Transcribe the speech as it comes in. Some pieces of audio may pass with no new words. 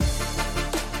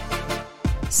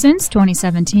Since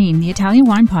 2017, the Italian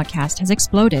Wine Podcast has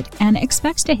exploded and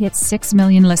expects to hit 6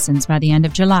 million listens by the end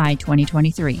of July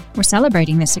 2023. We're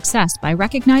celebrating this success by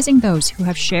recognizing those who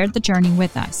have shared the journey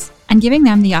with us and giving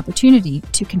them the opportunity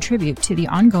to contribute to the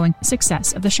ongoing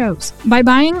success of the shows. By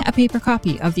buying a paper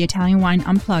copy of the Italian Wine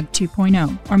Unplugged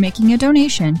 2.0 or making a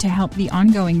donation to help the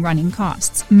ongoing running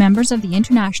costs, members of the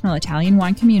international Italian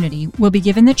wine community will be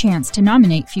given the chance to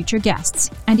nominate future guests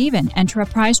and even enter a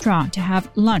prize draw to have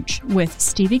lunch with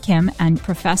Stevie Kim and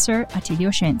Professor Attilio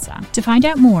Scienza. To find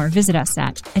out more, visit us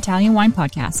at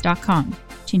italianwinepodcast.com.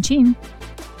 Chin chin!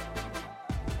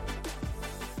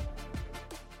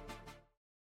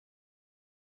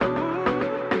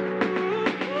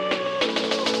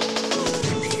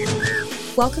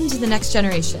 Welcome to The Next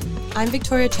Generation. I'm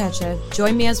Victoria Cece.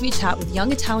 Join me as we chat with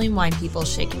young Italian wine people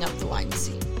shaking up the wine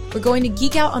scene. We're going to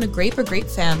geek out on a grape or grape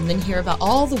fam, then hear about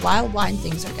all the wild wine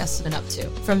things our guests have been up to,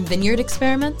 from vineyard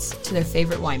experiments to their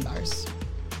favorite wine bars.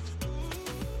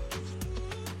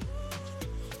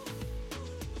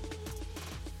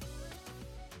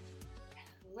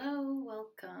 Hello,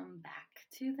 welcome back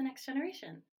to The Next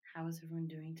Generation. How is everyone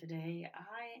doing today?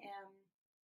 I am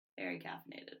very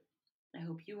caffeinated. I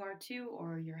hope you are too,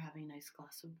 or you're having a nice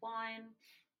glass of wine,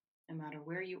 no matter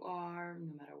where you are,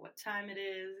 no matter what time it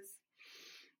is.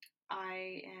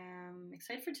 I am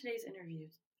excited for today's interview.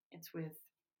 It's with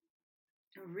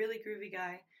a really groovy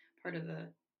guy, part of the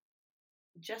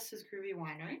Just As Groovy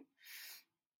Winery.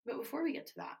 But before we get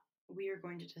to that, we are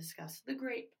going to discuss the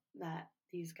grape that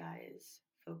these guys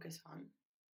focus on,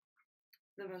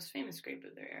 the most famous grape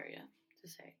of their area, to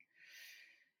say.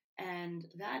 And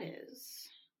that is,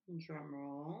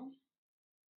 drumroll,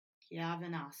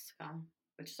 Chiavenasca,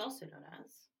 which is also known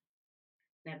as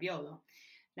Nebbiolo.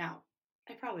 Now,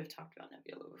 I probably have talked about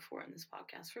Nebbiolo before in this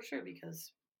podcast for sure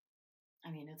because,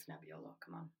 it's Nebbiolo,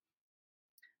 come on.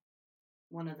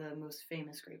 One of the most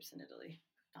famous grapes in Italy,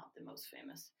 not the most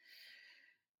famous.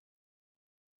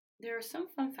 There are some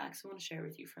fun facts I want to share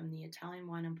with you from the Italian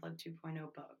Wine Unplugged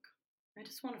 2.0 book. I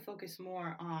just want to focus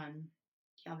more on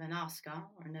Chiavenasca,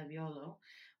 or Nebbiolo,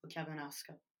 or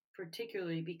Chiavenasca,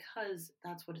 particularly because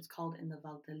that's what it's called in the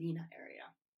Valtellina area.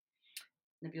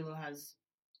 Nebbiolo has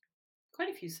quite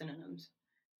a few synonyms,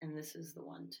 and this is the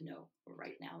one to know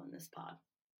right now in this pod.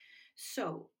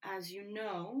 So, as you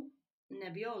know,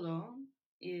 Nebbiolo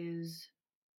is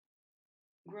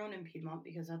grown in Piedmont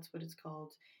because that's what it's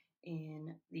called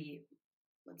in the,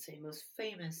 let's say, most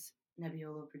famous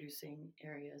Nebbiolo producing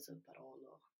areas of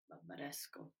Barolo,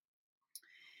 Barbaresco.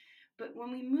 But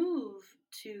when we move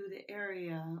to the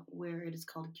area where it is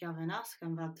called Chiavenasca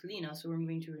and Valtellina, so we're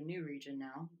moving to a new region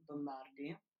now,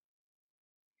 Lombardy,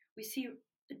 we see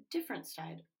a different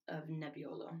side of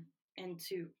Nebbiolo. And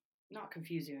to not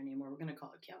confuse you anymore, we're going to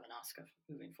call it Chiavenasca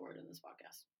moving forward in this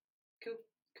podcast. Cool.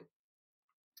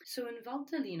 So in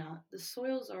Valtellina, the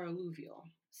soils are alluvial,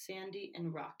 sandy,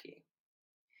 and rocky.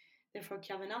 Therefore,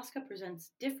 Chiavenasca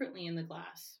presents differently in the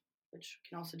glass, which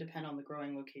can also depend on the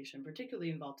growing location, particularly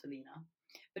in Valtellina,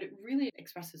 but it really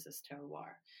expresses this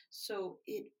terroir. So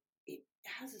it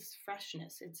has this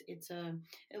freshness. It's a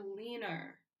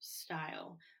leaner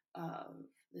style of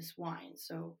this wine.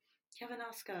 So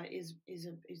Chiavenasca is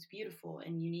beautiful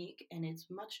and unique, and it's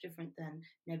much different than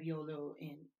Nebbiolo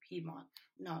in Piedmont.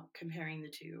 Not comparing the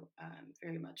two,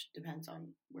 very much depends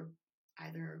on where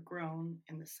either are grown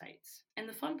and the sites. And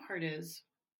the fun part is,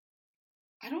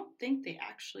 I don't think they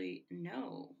actually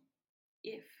know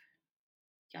if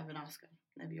Chiavenasca,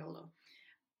 Nebbiolo,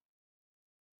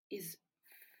 is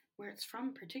where it's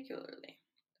from particularly.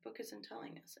 The book isn't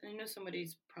telling us. And I know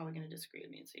somebody's probably going to disagree with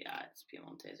me and say, yeah, it's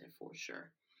Piemontese for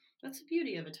sure. That's the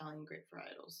beauty of Italian grape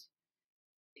varietals,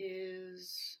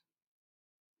 is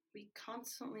we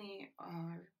constantly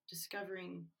are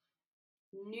discovering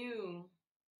new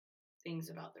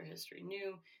things about their history,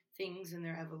 new things in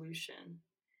their evolution.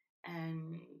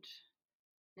 And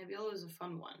Nebbiolo is a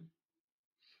fun one,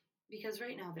 because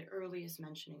right now the earliest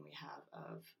mentioning we have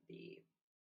of the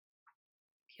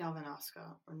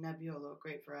Chiavenasca or Nebbiolo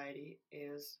grape variety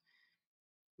is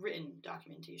written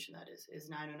documentation, that is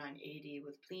 909 AD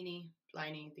with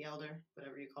Pliny the Elder,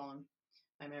 whatever you call him.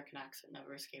 My American accent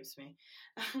never escapes me,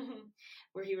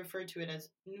 where he referred to it as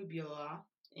nubula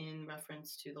in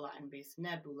reference to the Latin base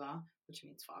nebula, which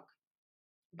means fog.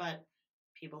 But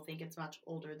people think it's much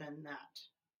older than that.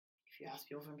 If you ask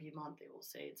people from Piedmont, they will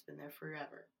say it's been there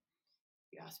forever.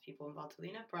 If you ask people in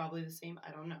Valtellina, probably the same,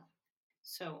 I don't know.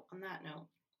 So on that note,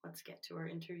 let's get to our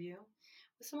interview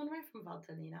with someone right from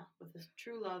Valtellina with a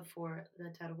true love for the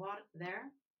terroir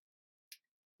there,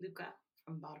 Luca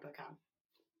from Barbacan.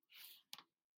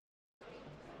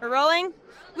 We're rolling.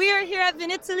 We are here here at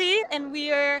Vinitaly, and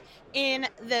we are in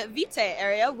the Vite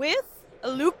area with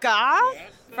Luca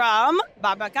from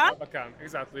Barbacan. Barbacan,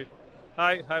 exactly.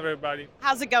 Hi everybody.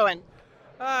 How's it going?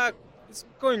 It's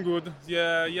going good.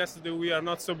 Yeah, yesterday we are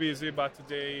not so busy, but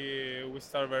today we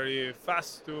start very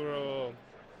fast to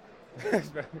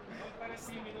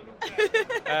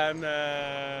and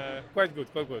quite good.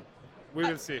 We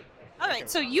will see. All right,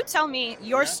 so you tell me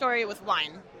your story with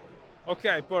wine.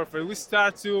 Okay, perfect. We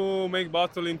start to make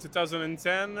bottle in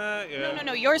 2010.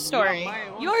 No, your story.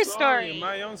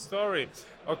 My own story.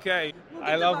 Okay,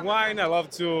 I love wine. I love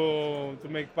to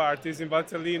make parties. In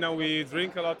Valtellina, we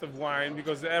drink a lot of wine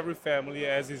because every family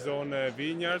has its own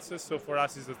vineyards. So for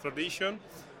us, it's a tradition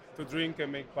to drink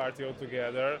and make party all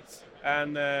together.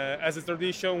 And as a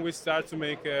tradition, we start to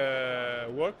make a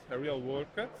real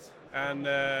work,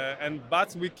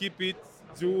 but we keep it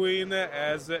doing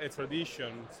as a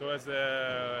tradition, so as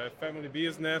a family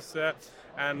business,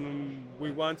 and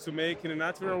we want to make in a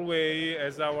natural way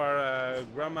as our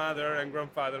grandmother and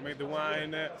grandfather made the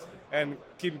wine, and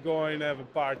keep going, have a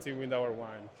party with our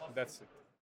wine. That's it.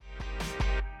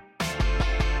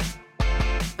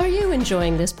 Are you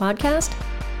enjoying this podcast?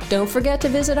 Don't forget to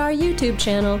visit our YouTube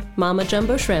channel, Mama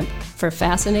Jumbo Shrimp, for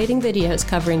fascinating videos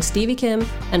covering Stevie Kim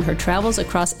and her travels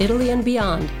across Italy and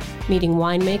beyond, meeting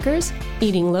winemakers,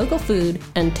 eating local food,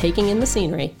 and taking in the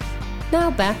scenery.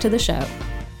 Now back to the show.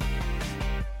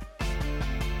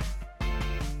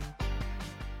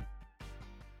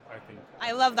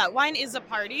 I love that. Wine is a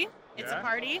party. It's a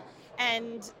party,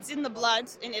 and it's in the blood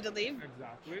in Italy.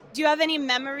 Exactly. Do you have any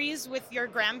memories with your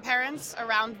grandparents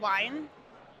around wine?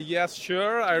 Yes,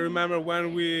 sure. I remember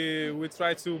when we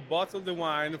tried to bottle the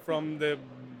wine from the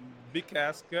big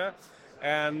cask,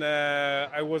 and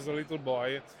I was a little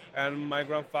boy, and my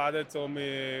grandfather told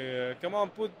me, "Come on,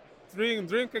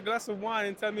 drink a glass of wine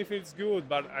and tell me if it's good."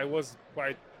 But I was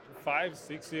quite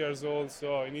 5-6 years old,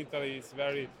 so in Italy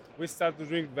we start to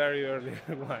drink very early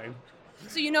wine.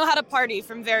 So you know how to party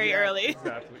from very early.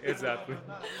 Exactly.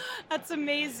 That's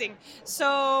amazing.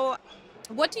 So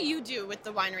what do you do with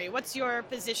the winery? What's your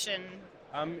position?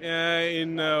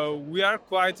 We are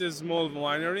quite a small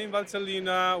winery in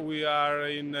Valtellina. We are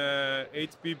in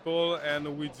 8 people, and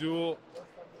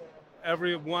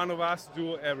every one of us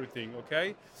do everything,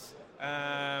 okay?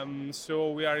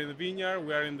 So we are in the vineyard,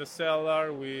 we are in the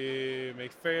cellar, we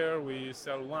make fair, we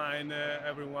sell wine.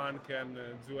 Everyone can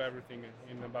do everything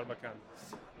in Barbacan.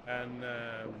 And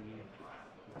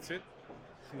that's it.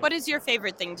 What is your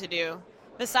favorite thing to do?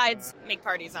 Besides make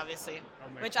parties, obviously,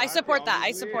 which I support that.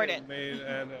 I support it.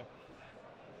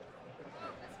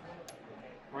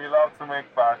 We love to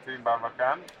make party in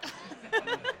Barbacan.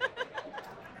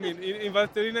 In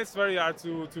Valtellina, it's very hard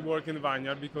to work in the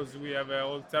vineyard because we have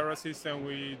all terraces and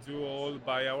we do all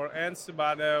by our hands,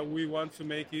 but we want to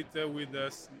make it with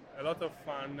a lot of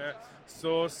fun.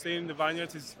 So staying in the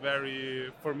vineyard is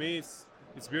for me, it's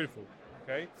beautiful,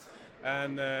 okay?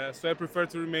 And so I prefer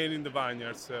to remain in the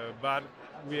vineyards, but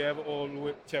we have,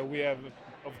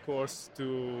 of course,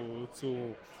 to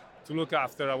look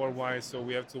after our wine, so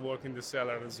we have to work in the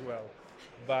cellar as well.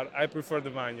 But I prefer the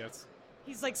vineyards.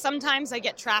 He's like, sometimes I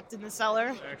get trapped in the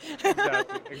cellar.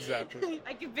 Exactly.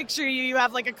 I can picture you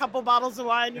have like a couple bottles of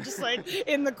wine, you're just like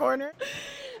in the corner.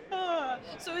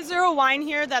 So is there a wine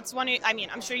here that's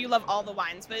I'm sure you love all the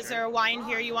wines, but is there a wine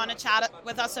here you want to chat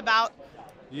with us about?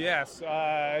 Yes,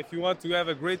 if you want to have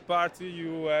a great party,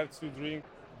 you have to drink.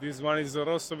 This one is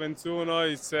Rosso 21.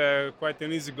 It's quite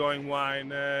an easygoing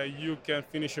wine. You can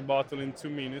finish a bottle in 2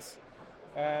 minutes.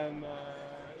 And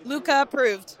Luca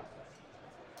approved.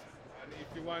 And if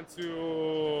you want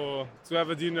to have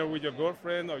a dinner with your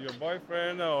girlfriend or your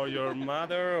boyfriend or your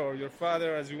mother or your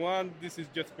father as you want, this is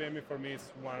Just Pay Me. For me,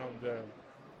 it's one of the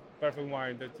perfect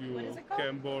wine that you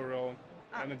can borrow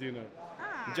at a dinner.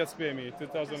 Just Pay Me,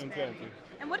 2020.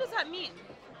 And what does that mean?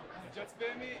 Just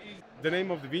Pay Me is the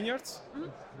name of the vineyards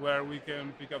where we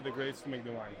can pick up the grapes to make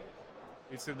the wine.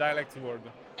 It's a dialect word.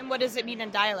 And what does it mean in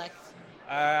dialect?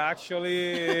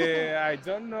 Actually, I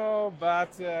don't know,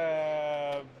 but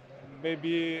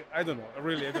maybe, I don't know.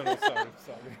 Really, I don't know. Sorry.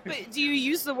 But do you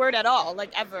use the word at all,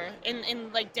 like ever,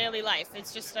 in like daily life?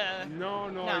 It's just a... No,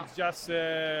 it's just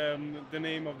the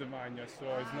name of the vineyard. So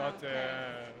it's not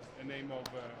a name of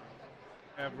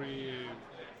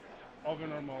of a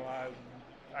normal,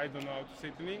 I don't know how to say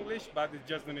it in English, but it's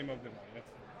just the name of the vineyard.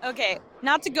 Okay,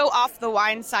 not to go off the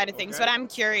wine side of things, but I'm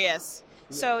curious.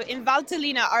 So in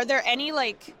Valtellina, are there any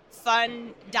like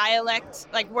fun dialect,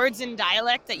 like words in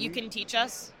dialect that you can teach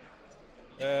us?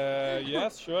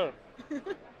 Yes, sure.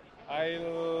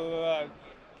 One,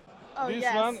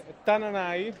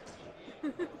 Tananai.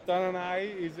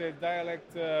 Tananai is a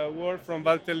dialect word from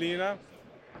Valtellina,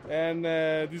 and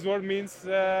this word means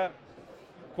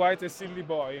quite a silly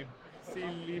boy.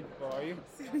 Silly boy.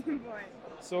 Silly boy.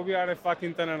 So we are a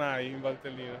fucking Tananai in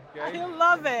Valtellina. Okay? I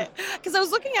love it. Because I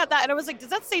was looking at that and I was like, does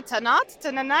that say Tanat?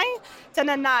 Tananai?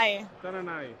 Tananai.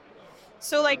 Tananai.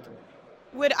 So, like,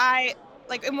 would I,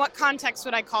 like, in what context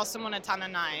would I call someone a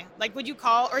Tananai? Like, would you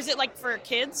call, or is it like for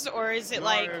kids, or is it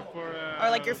like, or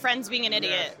like your friends being an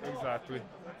idiot? Yes, exactly.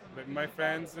 But my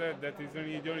friends, that is an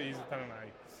idiot, is a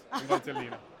Tananai in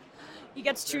Valtellina. He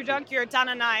gets too drunk, you're a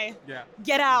Tananai. Yeah.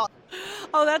 Get out.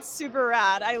 Oh, that's super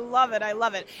rad. I love it. I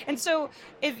love it. And so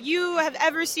if you have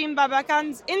ever seen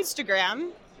Barbacan's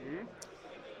Instagram,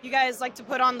 you guys like to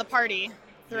put on the party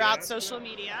throughout social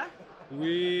media.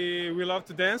 We love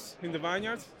to dance in the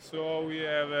vineyards. So we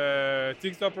have a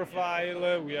TikTok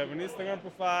profile, we have an Instagram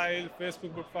profile,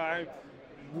 Facebook profile.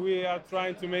 We are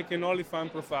trying to make an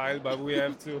OnlyFans profile, but we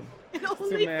have to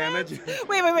manage.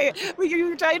 Wait.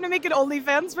 You're trying to make an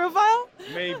OnlyFans profile?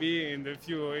 Maybe in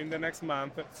the next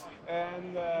month,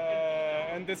 and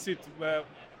that's it.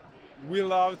 We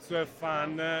love to have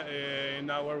fun in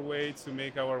our way to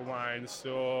make our wine,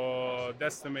 so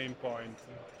that's the main point.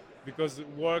 Because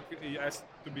work has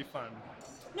to be fun.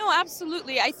 No,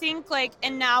 absolutely. I think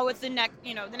and now with the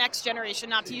next generation,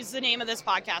 not to use the name of this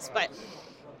podcast, but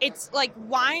it's like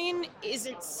wine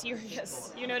isn't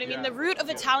serious. You know what I mean? Yeah. The root of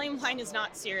Italian wine is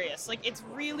not serious. Like, it's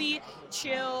really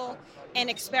chill and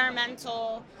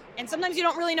experimental. And sometimes you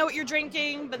don't really know what you're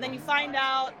drinking, but then you find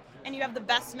out and you have the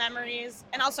best memories.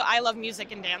 And also, I love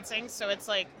music and dancing. So it's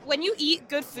like, when you eat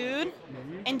good food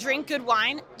and drink good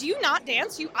wine, do you not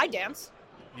dance? I dance.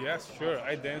 Yes, sure,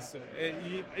 I dance.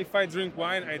 If I drink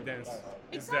wine, I dance.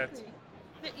 Exactly.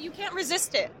 You can't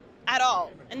resist it at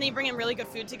all. And then you bring in really good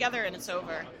food together and it's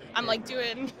over. I'm like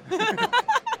doing...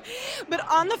 But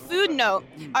on the food note,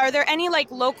 are there any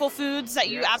local foods that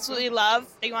you absolutely love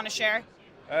that you want to share?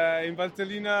 In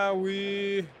Valtellina,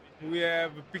 we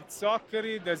have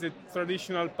pizzoccheri. There's a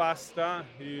traditional pasta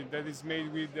that is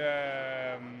made with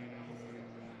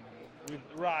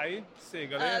rye,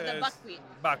 segale, the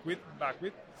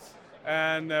buckwheat,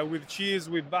 and with cheese,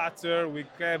 with butter, with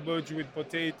cabbage, with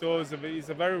potatoes. It's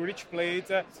a very rich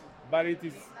plate, but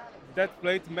that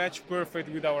plate matches perfect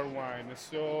with our wine.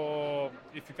 So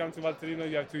if you come to Valtellina,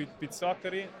 you have to eat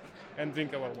pizzoccheri and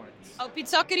drink our wines. Oh,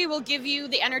 pizzoccheri will give you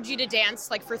the energy to dance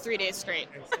for 3 days straight.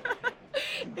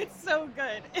 It's so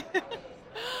good.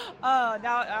 Oh,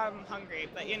 now I'm hungry,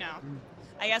 but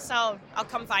I guess I'll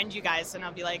come find you guys and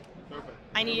I'll be like, Perfect.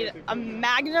 I need a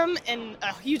magnum and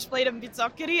a huge plate of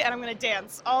pizzoccheri, and I'm going to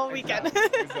dance all weekend.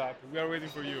 Exactly. We are waiting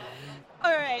for you.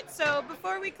 All right. So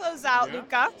before we close out,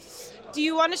 Luca, do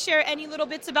you want to share any little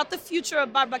bits about the future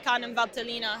of Barbacan and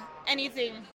Valtellina?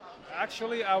 Anything?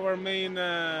 Actually, our main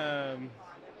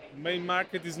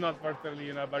market is not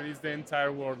Valtellina, but it's the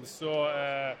entire world.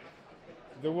 So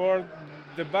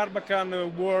the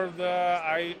Barbacan world,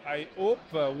 I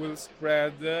hope will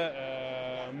spread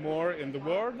more in the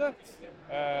world.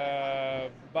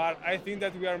 But I think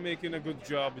that we are making a good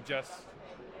job just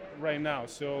right now.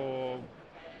 So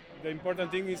the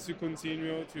important thing is to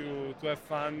continue to have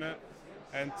fun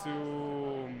and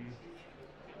to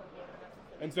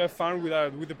have fun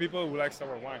with the people who likes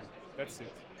our wine. That's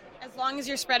it. As long as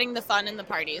you're spreading the fun in the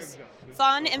parties. Exactly.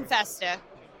 Fun and festa.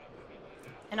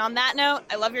 And on that note,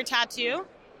 I love your tattoo.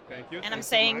 Thank you. And I'm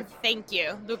saying thank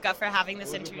you, Luca, for having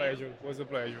this interview. It was a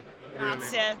pleasure. Really.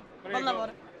 Grazie. Buon Prego.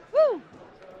 lavoro. Woo!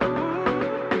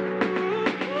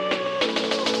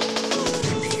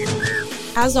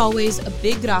 As always, a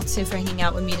big grazie for hanging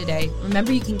out with me today.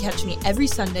 Remember, you can catch me every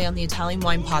Sunday on the Italian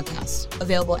Wine Podcast,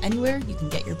 available anywhere you can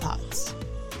get your pods.